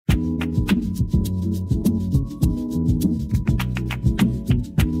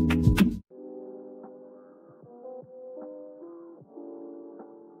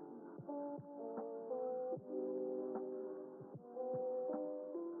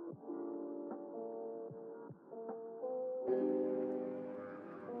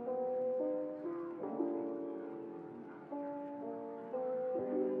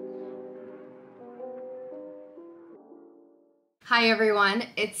Hi everyone,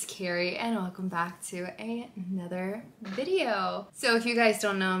 it's Carrie and welcome back to another video. So if you guys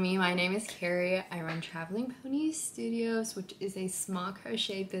don't know me, my name is Carrie. I run Traveling Pony Studios, which is a small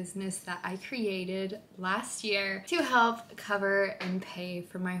crochet business that I created last year to help cover and pay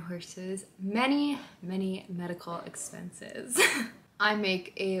for my horse's many medical expenses. I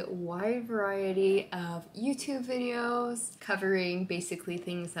make a wide variety of YouTube videos covering basically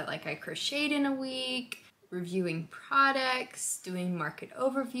things that I crocheted in a week, reviewing products, doing market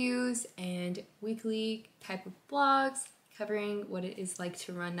overviews, and weekly type of blogs covering what it is like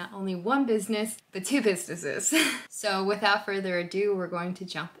to run not only one business, but two businesses. So without further ado, we're going to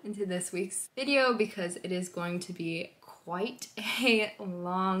jump into this week's video because it is going to be quite a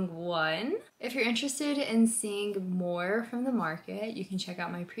long one. If you're interested in seeing more from the market, you can check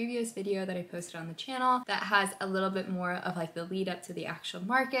out my previous video that I posted on the channel that has a little bit more of the lead up to the actual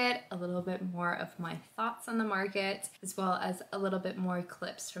market, a little bit more of my thoughts on the market, as well as a little bit more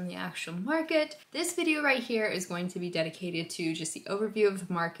clips from the actual market. This video right here is going to be dedicated to just the overview of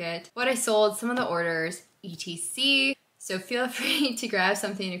the market, what I sold, some of the orders, etc. So feel free to grab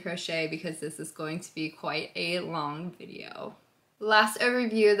something to crochet because this is going to be quite a long video. Last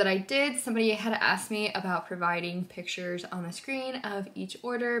overview that I did, somebody had asked me about providing pictures on the screen of each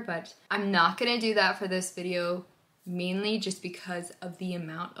order, but I'm not gonna do that for this video, mainly just because of the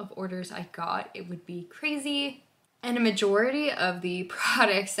amount of orders I got. It would be crazy. And a majority of the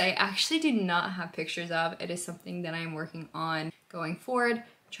products I actually do not have pictures of. It is something that I'm working on going forward,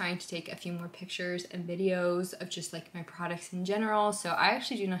 trying to take a few more pictures and videos of just my products in general. So I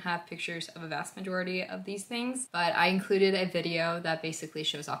actually do not have pictures of a vast majority of these things, but I included a video that basically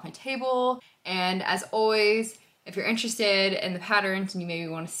shows off my table. And as always, if you're interested in the patterns and you maybe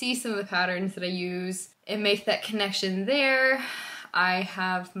want to see some of the patterns that I use and make that connection there, I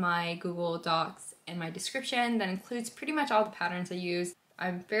have my Google Docs in my description that includes pretty much all the patterns I use.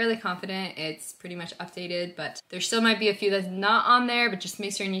 I'm fairly confident it's pretty much updated, but there still might be a few that's not on there, but just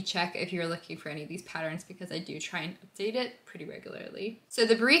make sure you check if you're looking for any of these patterns because I do try and update it pretty regularly. So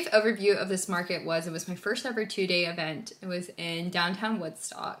the brief overview of this market was, it was my first ever 2-day event. It was in downtown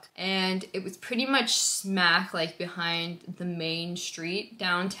Woodstock, and it was pretty much smack behind the main street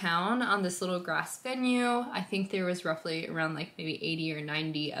downtown on this little grass venue. I think there was roughly around maybe 80 or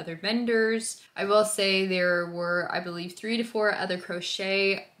 90 other vendors. I will say there were, I believe, 3 to 4 other crochet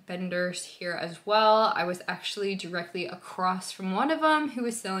vendors here as well. I was actually directly across from one of them who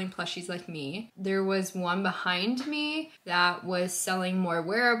was selling plushies like me. There was one behind me that was selling more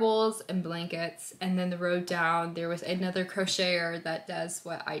wearables and blankets, and then the road down there was another crocheter that does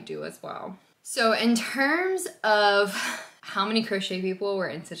what I do as well. So in terms of how many crochet people were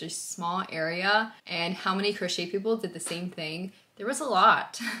in such a small area and how many crochet people did the same thing, there was a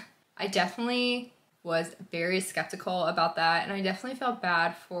lot. I definitely was very skeptical about that, and I definitely felt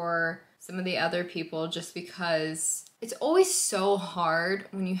bad for some of the other people just because it's always so hard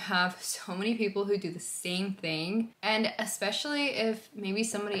when you have so many people who do the same thing, and especially if maybe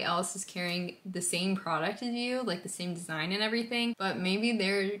somebody else is carrying the same product as you, the same design and everything, but maybe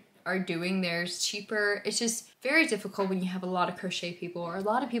they are doing theirs cheaper. It's just very difficult when you have a lot of crochet people or a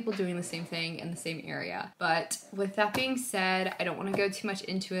lot of people doing the same thing in the same area. But with that being said, I don't want to go too much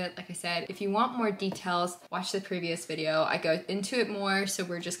into it. Like I said, if you want more details, watch the previous video. I go into it more, so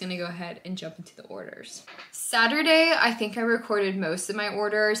we're just gonna go ahead and jump into the orders. Saturday, I think I recorded most of my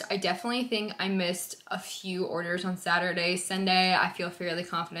orders. I definitely think I missed a few orders on Saturday. Sunday, I feel fairly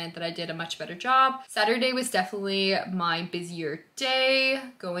confident that I did a much better job. Saturday was definitely my busier day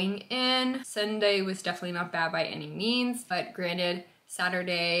going in. Sunday was definitely not bad by any means, but granted,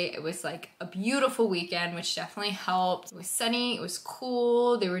 Saturday, it was a beautiful weekend, which definitely helped. It was sunny, it was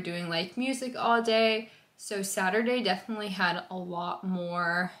cool, they were doing music all day. So Saturday definitely had a lot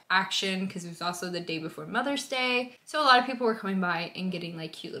more action because it was also the day before Mother's Day. So a lot of people were coming by and getting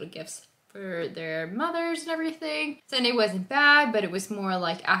cute little gifts for their mothers and everything. Sunday wasn't bad, but it was more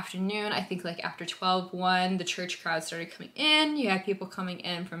afternoon. I think after 12:1, the church crowd started coming in. You had people coming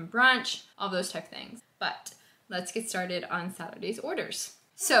in from brunch, all those type of things. But let's get started on Saturday's orders.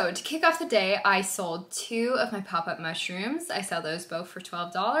 So to kick off the day, I sold 2 of my pop-up mushrooms. I sell those both for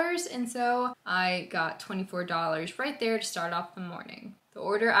 $12, and so I got $24 right there to start off the morning. The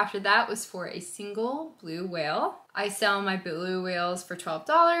order after that was for a single blue whale. I sell my blue whales for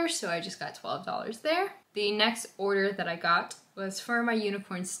 $12, so I just got $12 there. The next order that I got was for my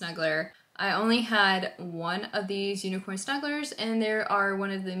unicorn snuggler. I only had one of these unicorn snugglers, and there are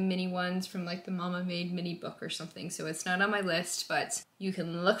one of the mini ones from the Mama Made mini book or something, so it's not on my list, but you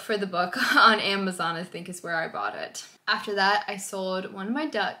can look for the book on Amazon, I think is where I bought it. After that, I sold one of my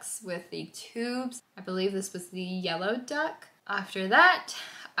ducks with the tubes. I believe this was the yellow duck. After that,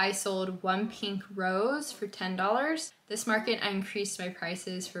 I sold one pink rose for $10. This market, I increased my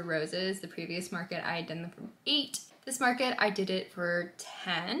prices for roses. The previous market, I had done them for $8. This market, I did it for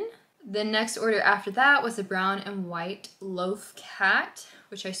 $10. The next order after that was a brown and white loaf cat,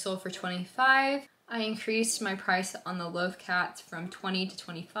 which I sold for $25. I increased my price on the loaf cats from $20 to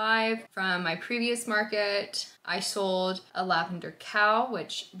 $25. From my previous market, I sold a lavender cow,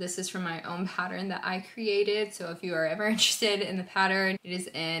 which this is from my own pattern that I created. So if you are ever interested in the pattern, it is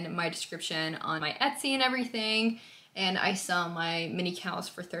in my description on my Etsy and everything. And I sell my mini cows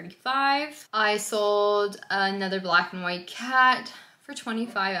for $35. I sold another black and white cat for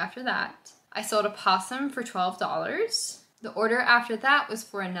 $25 after that. I sold a possum for $12. The order after that was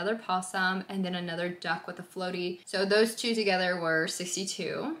for another possum and then another duck with a floaty. So those two together were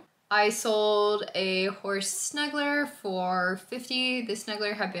 $62. I sold a horse snuggler for $50. This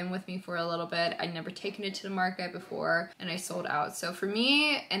snuggler had been with me for a little bit. I'd never taken it to the market before and I sold out. So for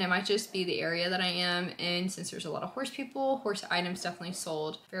me, and it might just be the area that I am in, since there's a lot of horse people, horse items definitely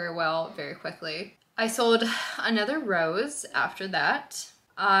sold very well, very quickly. I sold another rose after that.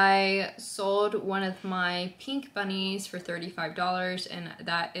 I sold one of my pink bunnies for $35, and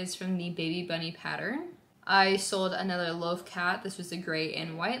that is from the baby bunny pattern. I sold another loaf cat. This was a gray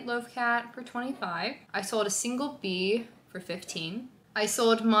and white loaf cat for $25. I sold a single bee for $15. I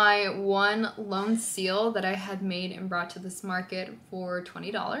sold my one lone seal that I had made and brought to this market for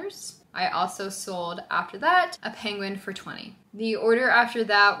 $20. I also sold, after that, a penguin for $20. The order after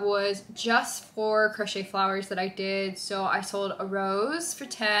that was just for crochet flowers that I did. So I sold a rose for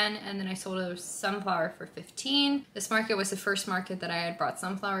 $10 and then I sold a sunflower for $15. This market was the first market that I had brought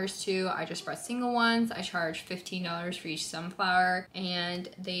sunflowers to. I just brought single ones. I charged $15 for each sunflower and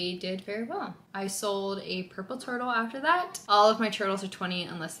they did very well. I sold a purple turtle after that. All of my turtles are $20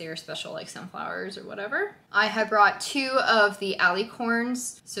 unless they are special like sunflowers or whatever. I had brought two of the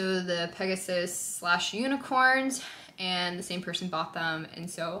alicorns, so the Pegasus / unicorns, and the same person bought them, and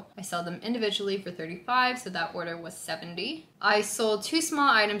so I sold them individually for $35, so that order was $70. I sold two small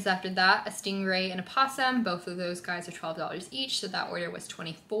items after that, a stingray and a possum. Both of those guys are $12 each, so that order was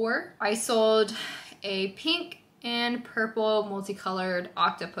 $24. I sold a pink and purple multicolored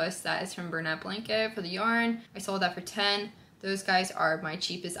octopus that is from Burnett Blanket for the yarn. I sold that for $10. Those guys are my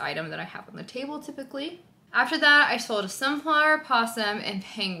cheapest item that I have on the table typically. After that, I sold a sunflower, possum, and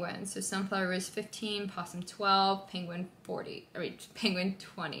penguin. So sunflower was $15, possum $12, penguin penguin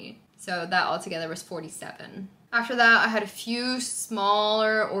 $20. So that altogether was $47. After that, I had a few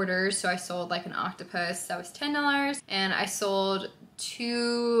smaller orders. So I sold like an octopus, that was $10, and I sold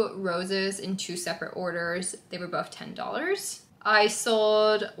two roses in two separate orders. They were both $10. I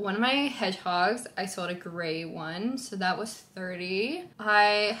sold one of my hedgehogs. I sold a gray one, so that was $30.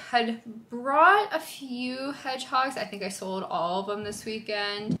 I had brought a few hedgehogs. I think I sold all of them this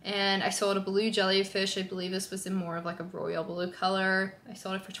weekend. And I sold a blue jellyfish. I believe this was in more of like a royal blue color. I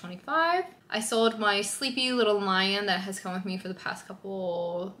sold it for $25. I sold my sleepy little lion that has come with me for the past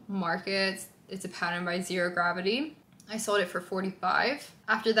couple markets. It's a pattern by Zero Gravity. I sold it for $45.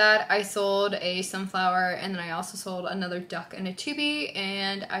 After that, I sold a sunflower, and then I also sold another duck and a tubie,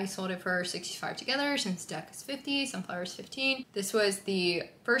 and I sold it for $65 together, since duck is $50, sunflower is $15. This was the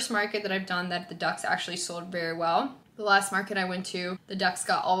first market that I've done that the ducks actually sold very well. The last market I went to, the ducks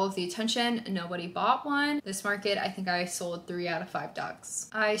got all of the attention, nobody bought one. This market, I think I sold 3 out of 5 ducks.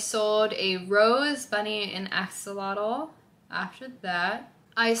 I sold a rose, bunny, and axolotl. After that,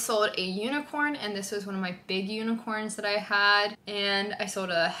 I sold a unicorn, and this was one of my big unicorns that I had, and I sold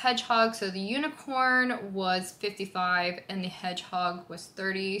a hedgehog. So the unicorn was $55 and the hedgehog was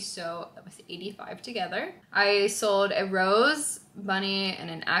 $30, so that was $85 together. I sold a rose, bunny, and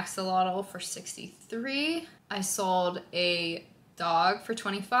an axolotl for $63. I sold a dog for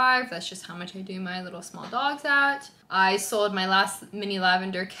 $25. That's just how much I do my little small dogs at. I sold my last mini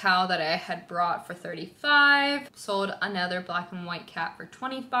lavender cow that I had brought for $35. Sold another black and white cat for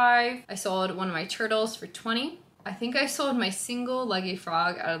 $25. I sold one of my turtles for $20. I think I sold my single leggy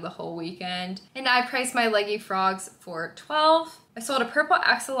frog out of the whole weekend, and I priced my leggy frogs for $12. I sold a purple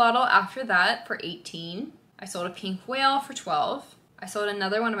axolotl after that for $18. I sold a pink whale for $12. I sold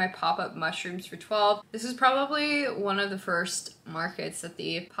another one of my pop-up mushrooms for $12. This is probably one of the first markets that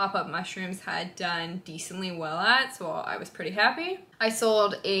the pop-up mushrooms had done decently well at, so I was pretty happy. I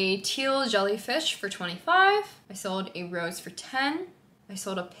sold a teal jellyfish for $25. I sold a rose for $10. I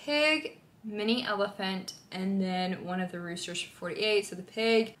sold a pig mini elephant, and then one of the roosters for 48. So the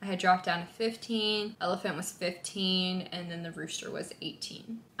pig I had dropped down to 15, elephant was 15, and then the rooster was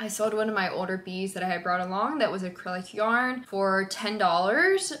 18. I sold one of my older bees that I had brought along that was acrylic yarn for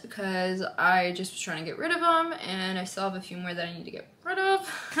 $10 because I just was trying to get rid of them, and I still have a few more that I need to get rid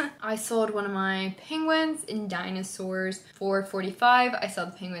of. I sold one of my penguins in dinosaurs for 45. I sold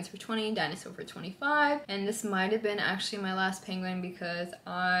the penguins for 20, dinosaur for 25, and this might have been actually my last penguin because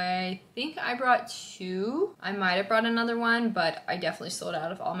I think I brought 2. I might have brought another one, but I definitely sold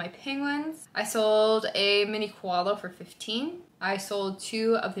out of all my penguins. I sold a mini koala for 15. I sold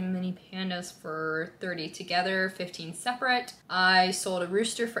 2 of the mini pandas for 30 together, 15 separate. I sold a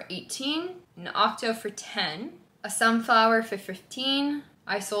rooster for 18, an octo for 10, a sunflower for 15.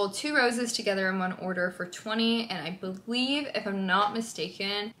 I sold 2 roses together in one order for 20, and I believe, if I'm not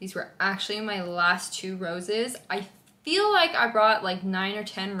mistaken, these were actually my last 2 roses. I feel like I brought like 9 or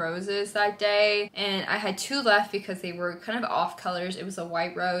 10 roses that day, and I had 2 left because they were kind of off colors. It was a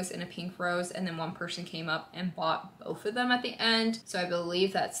white rose and a pink rose, and then one person came up and bought both of them at the end, so I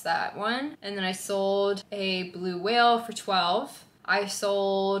believe that's that one. And then I sold a blue whale for 12. I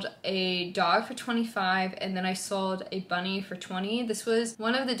sold a dog for 25, and then I sold a bunny for 20. This was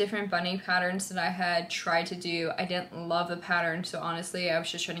one of the different bunny patterns that I had tried to do. I didn't love the pattern, so honestly I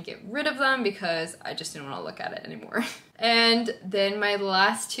was just trying to get rid of them because I just didn't want to look at it anymore. And then my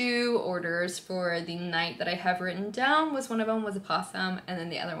last 2 orders for the night that I have written down was, one of them was a possum, and then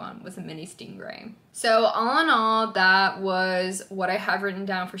the other one was a mini stingray. So all in all, that was what I have written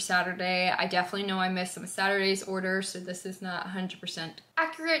down for Saturday. I definitely know I missed some of Saturday's orders, so this is not 100%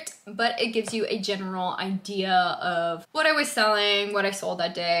 accurate, but it gives you a general idea of what I was selling, what I sold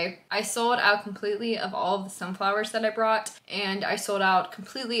that day. I sold out completely of all of the sunflowers that I brought, and I sold out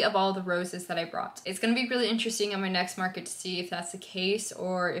completely of all the roses that I brought. It's going to be really interesting on my next market to see if that's the case,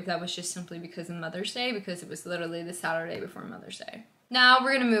 or if that was just simply because of Mother's Day, because it was literally the Saturday before Mother's Day. Now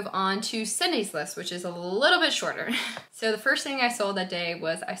we're gonna move on to Sunday's list, which is a little bit shorter. So the first thing I sold that day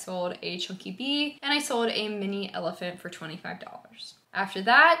was I sold a chunky bee, and I sold a mini elephant for $25. After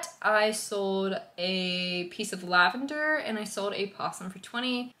that, I sold a piece of lavender, and I sold a possum for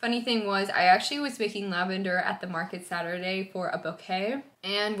 20. Funny thing was, I actually was making lavender at the market Saturday for a bouquet,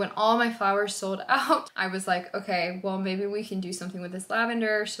 and when all my flowers sold out, I was like, okay, well maybe we can do something with this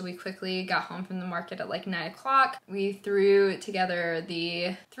lavender. So we quickly got home from the market at like 9 o'clock. We threw together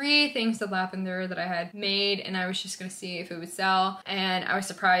the 3 things of lavender that I had made, and I was just gonna see if it would sell. And I was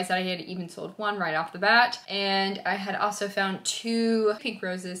surprised that I had even sold 1 right off the bat. And I had also found 2 pink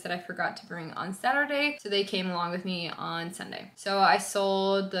roses that I forgot to bring on Saturday, so they came along with me on Sunday. So I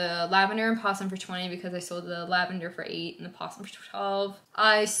sold the lavender and possum for 20 because I sold the lavender for 8 and the possum for 12.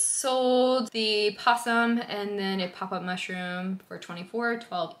 I sold the possum and then a pop-up mushroom for 24,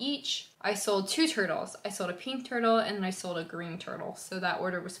 12 each. I sold 2 turtles. I sold a pink turtle and then I sold a green turtle, so that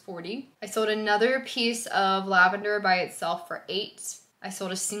order was 40. I sold another piece of lavender by itself for 8. I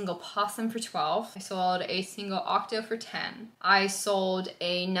sold a single possum for 12. I sold a single octo for 10. I sold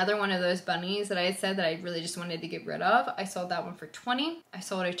another one of those bunnies that I had said that I really just wanted to get rid of. I sold that one for 20. I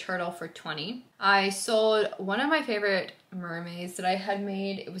sold a turtle for 20. I sold one of my favorite mermaids that I had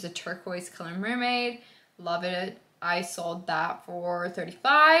made. It was a turquoise color mermaid. Love it. I sold that for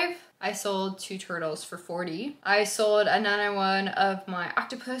 35. I sold 2 turtles for 40. I sold another one of my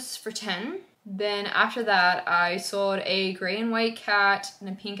octopus for 10. Then after that, I sold a gray and white cat and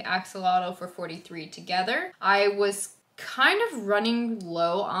a pink axolotl for 43 together. I was kind of running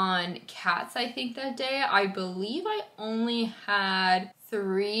low on cats, I think, that day. I believe I only had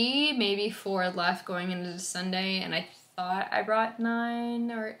 3, maybe 4 left going into the Sunday, and I thought I brought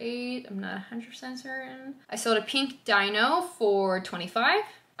 9 or 8. I'm not 100% certain. I sold a pink dino for 25.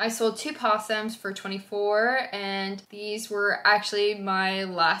 I sold 2 possums for 24, and these were actually my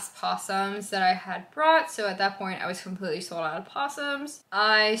last possums that I had brought, so at that point I was completely sold out of possums.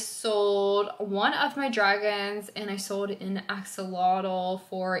 I sold one of my dragons, and I sold an axolotl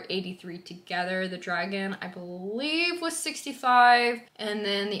for 83 together. The dragon, I believe, was 65, and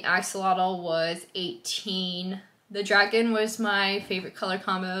then the axolotl was 18. The dragon was my favorite color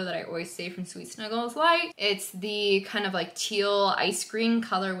combo that I always say from Sweet Snuggles Light. It's the kind of like teal ice cream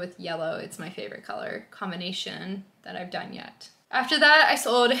color with yellow. It's my favorite color combination that I've done yet. After that, I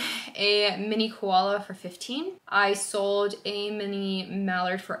sold a mini koala for 15. I sold a mini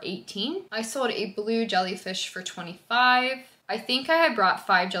mallard for 18. I sold a blue jellyfish for 25. I think I had brought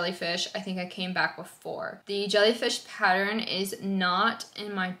 5 jellyfish. I think I came back with 4. The jellyfish pattern is not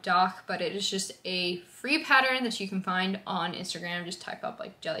in my doc, but it is just a free pattern that you can find on Instagram. Just type up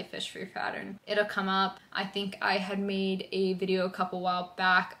like jellyfish free pattern. It'll come up. I think I had made a video a couple while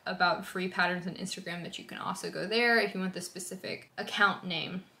back about free patterns on Instagram that you can also go there if you want the specific account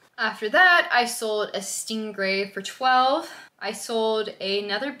name. After that, I sold a stingray for 12. I sold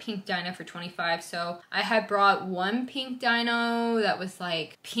another pink dino for 25. So I had brought one pink dino that was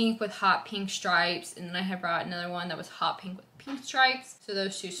like pink with hot pink stripes, and then I had brought another one that was hot pink with pink stripes. So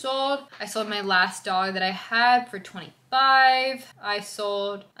those 2 sold. I sold my last dog that I had for 25. I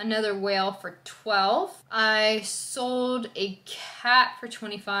sold another whale for 12. I sold a cat for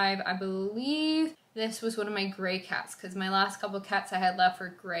 25, I believe. This was one of my gray cats because my last couple cats I had left were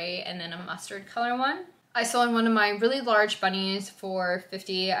gray and then a mustard color one. I sold one of my really large bunnies for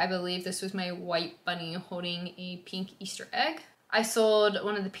 50. I believe this was my white bunny holding a pink Easter egg. I sold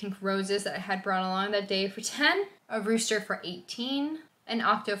one of the pink roses that I had brought along that day for 10. A rooster for 18. An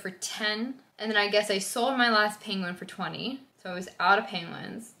octo for 10. And then I guess I sold my last penguin for 20. So I was out of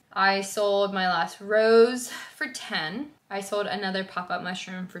penguins. I sold my last rose for 10. I sold another pop-up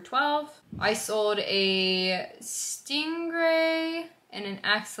mushroom for 12. I sold a stingray and an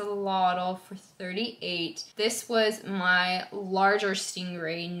axolotl for 38. This was my larger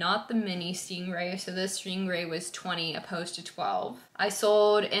stingray, not the mini stingray, so this stingray was 20 opposed to 12. I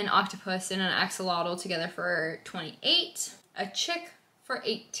sold an octopus and an axolotl together for 28. A chick for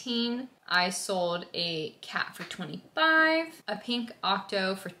 18. I sold a cat for 25, a pink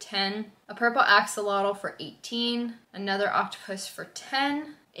octo for 10, a purple axolotl for 18, another octopus for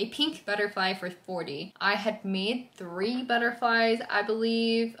 10, a pink butterfly for 40. I had made 3 butterflies, I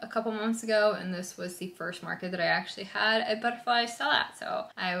believe, a couple months ago, and this was the first market that I actually had a butterfly sell at. So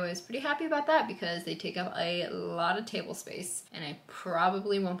I was pretty happy about that because they take up a lot of table space, and I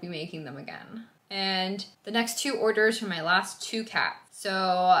probably won't be making them again. And the next 2 orders were my last 2 cats.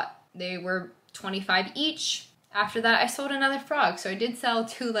 So they were 25 each. After that, I sold another frog. So I did sell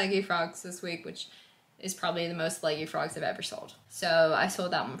 2 leggy frogs this week, which is probably the most leggy frogs I've ever sold. So I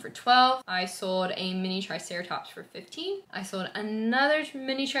sold that one for 12. I sold a mini triceratops for 15. I sold another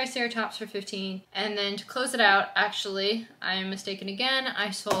mini triceratops for 15. And then to close it out, actually, I'm mistaken again.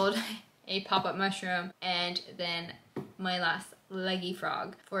 I sold a pop-up mushroom and then my last leggy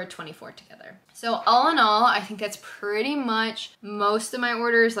frog for 24 together. So all in all, I think that's pretty much most of my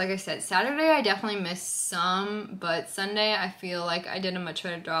orders. Like I said, Saturday I definitely missed some, but Sunday I feel like I did a much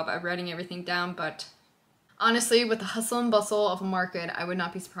better job of writing everything down. But honestly, with the hustle and bustle of a market, I would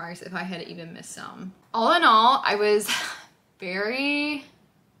not be surprised if I had even missed some. All in all, I was very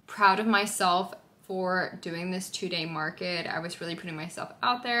proud of myself for doing this 2-day market. I was really putting myself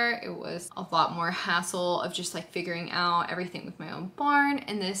out there. It was a lot more hassle of just like figuring out everything with my own barn,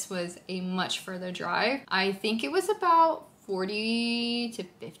 and this was a much further drive. I think it was about 40 to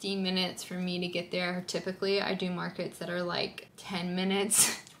 50 minutes for me to get there. Typically, I do markets that are like 10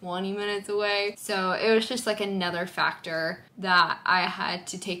 minutes, 20 minutes away. So it was just like another factor that I had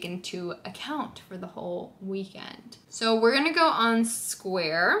to take into account for the whole weekend. So we're gonna go on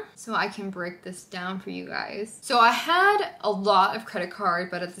Square so I can break this down for you guys. So I had a lot of credit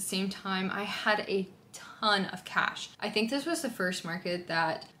card, but at the same time, I had a ton of cash. I think this was the first market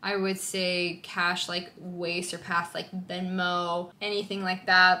that I would say cash like way surpassed like Venmo, anything like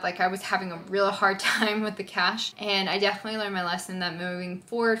that. Like I was having a real hard time with the cash, and I definitely learned my lesson that moving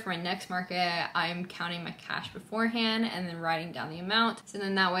forward for my next market, I'm counting my cash beforehand and then writing down the amount. So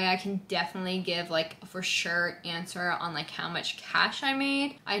then that way I can definitely give like a for sure answer on like how much cash I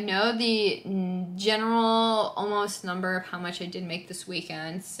made. I know the general almost number of how much I did make this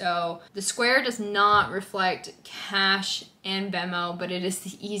weekend. So the Square does not reflect cash and Venmo, but it is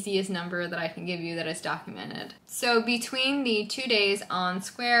the easiest number that I can give you that is documented. So between the 2 days on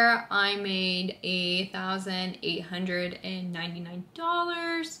Square, I made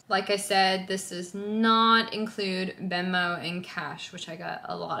 $1,899. Like I said, this does not include Venmo and cash, which I got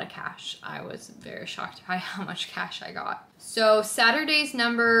a lot of cash. I was very shocked by how much cash I got. So Saturday's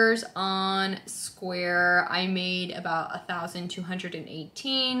numbers on Square, I made about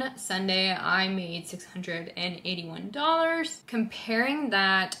 $1,218. Sunday, I made $681. Comparing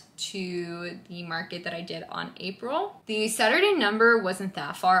that to the market that I did on April, the Saturday number wasn't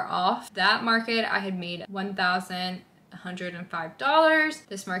that far off. That market I had made $1,105.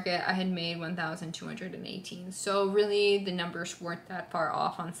 This market I had made $1,218. So really the numbers weren't that far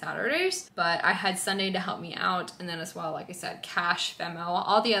off on Saturdays, but I had Sunday to help me out, and then as well, like I said, cash, Venmo,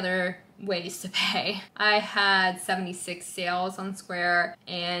 all the other ways to pay. I had 76 sales on Square,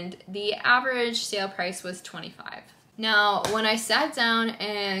 and the average sale price was $25. Now, when I sat down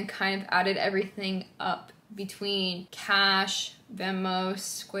and kind of added everything up between Cash, Venmo,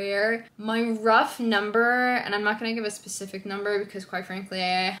 Square, my rough number, and I'm not going to give a specific number because quite frankly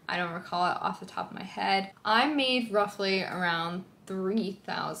I don't recall it off the top of my head, I made roughly around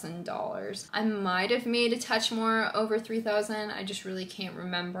 $3,000. I might have made a touch more over 3,000. I just really can't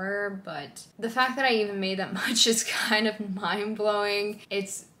remember, but the fact that I even made that much is kind of mind-blowing.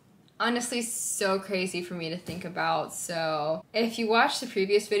 It's honestly so crazy for me to think about. So if you watch the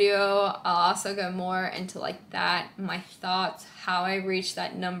previous video, I'll also go more into like that, my thoughts, how I reached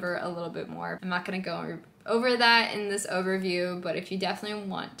that number a little bit more. I'm not gonna go over that in this overview, but if you definitely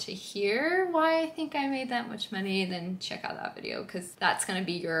want to hear why I think I made that much money, then check out that video because that's gonna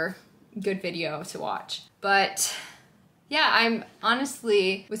be your good video to watch. But yeah, I'm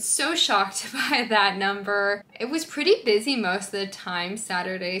honestly was so shocked by that number. It was pretty busy most of the time.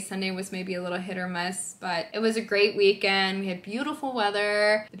 Saturday, Sunday was maybe a little hit or miss, but it was a great weekend. We had beautiful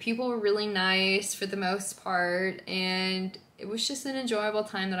weather. The people were really nice for the most part, and it was just an enjoyable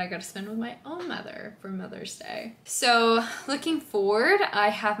time that I got to spend with my own mother for Mother's Day. So looking forward, I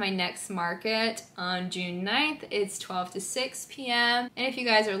have my next market on June 9th. It's 12 to 6 p.m. And if you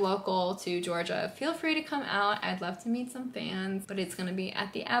guys are local to Georgia, feel free to come out. I'd love to meet some fans, but it's gonna be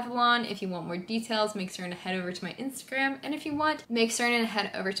at the Avalon. If you want more details, make sure to head over to my Instagram. And if you want, make sure to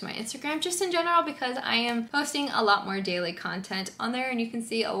head over to my Instagram just in general because I am posting a lot more daily content on there and you can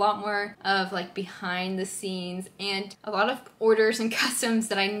see a lot more of like behind the scenes and a lot of orders and customs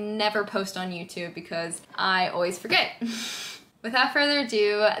that I never post on YouTube because I always forget. Without further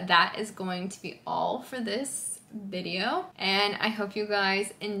ado, that is going to be all for this video, and I hope you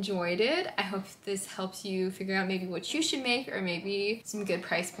guys enjoyed it. I hope this helps you figure out maybe what you should make or maybe some good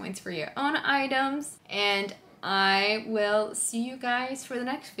price points for your own items, and I will see you guys for the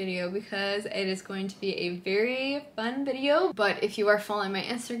next video because it is going to be a very fun video. But if you are following my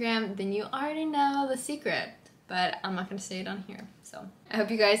Instagram, then you already know the secret. But I'm not going to say it on here. So I hope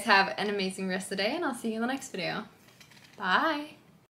you guys have an amazing rest of the day, and I'll see you in the next video. Bye!